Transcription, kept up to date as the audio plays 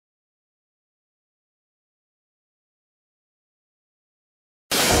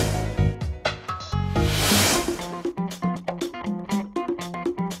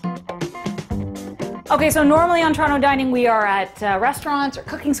Okay, so normally on Toronto Dining we are at restaurants or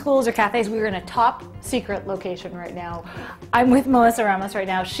cooking schools or cafes. We're in a top secret location right now. I'm with Melissa Ramos right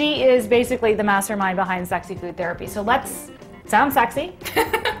now. She is basically the mastermind behind Sexy Food Therapy. So sound sexy.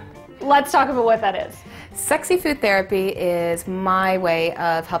 Let's talk about what that is. Sexy Food Therapy is my way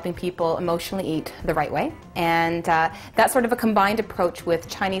of helping people emotionally eat the right way. And that's sort of a combined approach with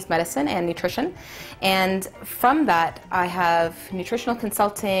Chinese medicine and nutrition. And from that, I have nutritional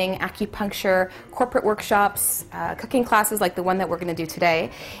consulting, acupuncture, corporate workshops, cooking classes like the one that we're going to do today.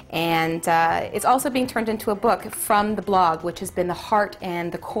 And it's also being turned into a book from the blog, which has been the heart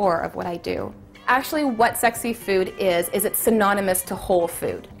and the core of what I do. Actually, what sexy food is it's synonymous to whole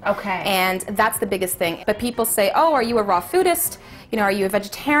food. Okay. And that's the biggest thing. But people say, oh, are you a raw foodist? You know, are you a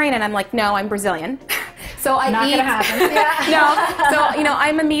vegetarian? And I'm like, no, I'm Brazilian. So I Not eat. gonna happen. No. So, you know,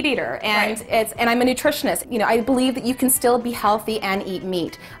 I'm a meat eater, and Right. and I'm a nutritionist. You know, I believe that you can still be healthy and eat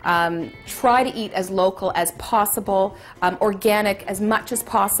meat. Try to eat as local as possible, organic as much as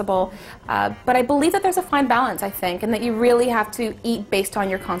possible. But I believe that there's a fine balance, I think, and that you really have to eat based on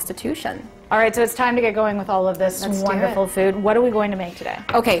your constitution. All right, so it's time to get going with all of this wonderful food. What are we going to make today?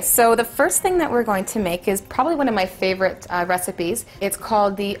 Okay, so the first thing that we're going to make is probably one of my favorite recipes. It's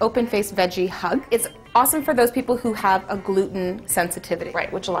called the open-faced veggie hug. It's awesome for those people who have a gluten sensitivity. Right,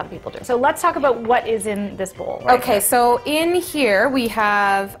 which a lot of people do. So let's talk about what is in this bowl. Right Okay, so in here we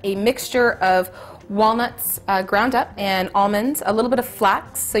have a mixture of walnuts ground up and almonds, a little bit of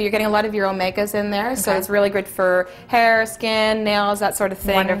flax, so you're getting a lot of your omegas in there, so it's really good for hair, skin, nails, that sort of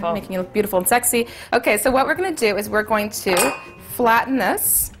thing. Wonderful. Making you look beautiful and sexy. Okay, so what we're going to do is we're going to flatten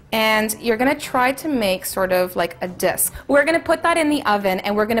this, and you're going to try to make sort of like a disc. We're going to put that in the oven,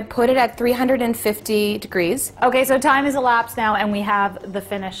 and we're going to put it at 350 degrees. Okay, so time has elapsed now, and we have the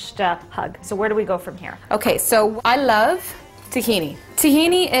finished hug. So where do we go from here? Okay, so I love tahini.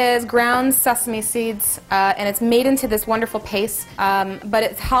 Tahini is ground sesame seeds, and it's made into this wonderful paste, but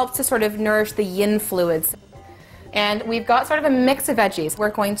it helps to sort of nourish the yin fluids. And we've got sort of a mix of veggies.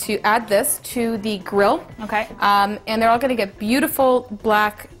 We're going to add this to the grill. Okay. And they're all going to get beautiful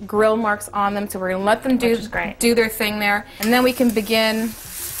black grill marks on them, so we're going to let them do their thing there. And then we can begin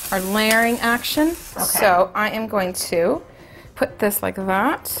our layering action. Okay. So I am going to put this like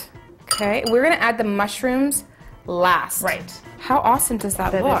that. Okay. We're going to add the mushrooms last. Right. How awesome does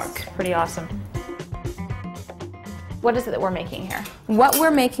that look? That is pretty awesome. What is it that we're making here? What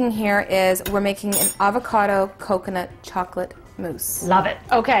we're making here is we're making an avocado coconut chocolate mousse. Love it.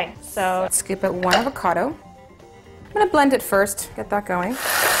 Okay, so Scoop out one avocado. I'm going to blend it first, get that going.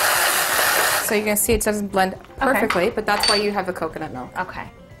 So you're going to see it doesn't blend perfectly, but that's why you have the coconut milk. Okay.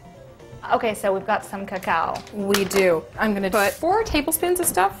 Okay, so we've got some cacao. We do. I'm going to put 4 tablespoons of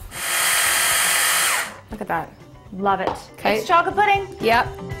stuff. Look at that. Love it. Okay. It's chocolate pudding. Yep.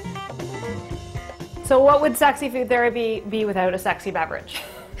 So what would Sexy Food Therapy be without a sexy beverage?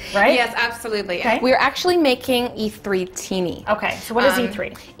 Right? Yes, absolutely. Okay. We're actually making E3 Teeny. Okay, so what is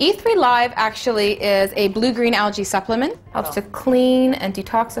E3? E3 Live actually is a blue-green algae supplement. Helps to clean and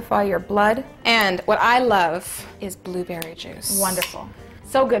detoxify your blood. And what I love is blueberry juice. Wonderful.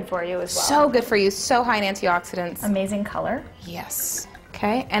 So good for you as well. So good for you. So high in antioxidants. Amazing color. Yes.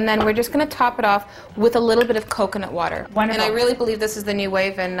 Okay, and then we're just going to top it off with a little bit of coconut water. Wonderful. And I really believe this is the new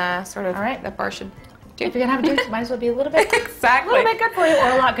wave and sort of that bar should do. If you're going to have a drink, it might as well be a little bit, Exactly. a little bit good for you or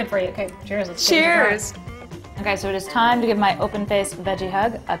a lot good for you. Okay, cheers. Let's Cheers. Okay, so it is time to give my open-faced veggie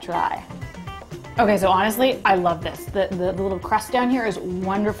hug a try. Okay, so honestly, I love this. The little crust down here is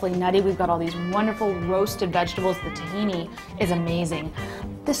wonderfully nutty. We've got all these wonderful roasted vegetables. The tahini is amazing.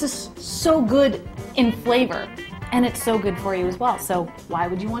 This is so good in flavor, and it's so good for you as well. So why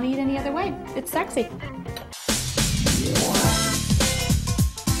would you want to eat any other way? It's sexy.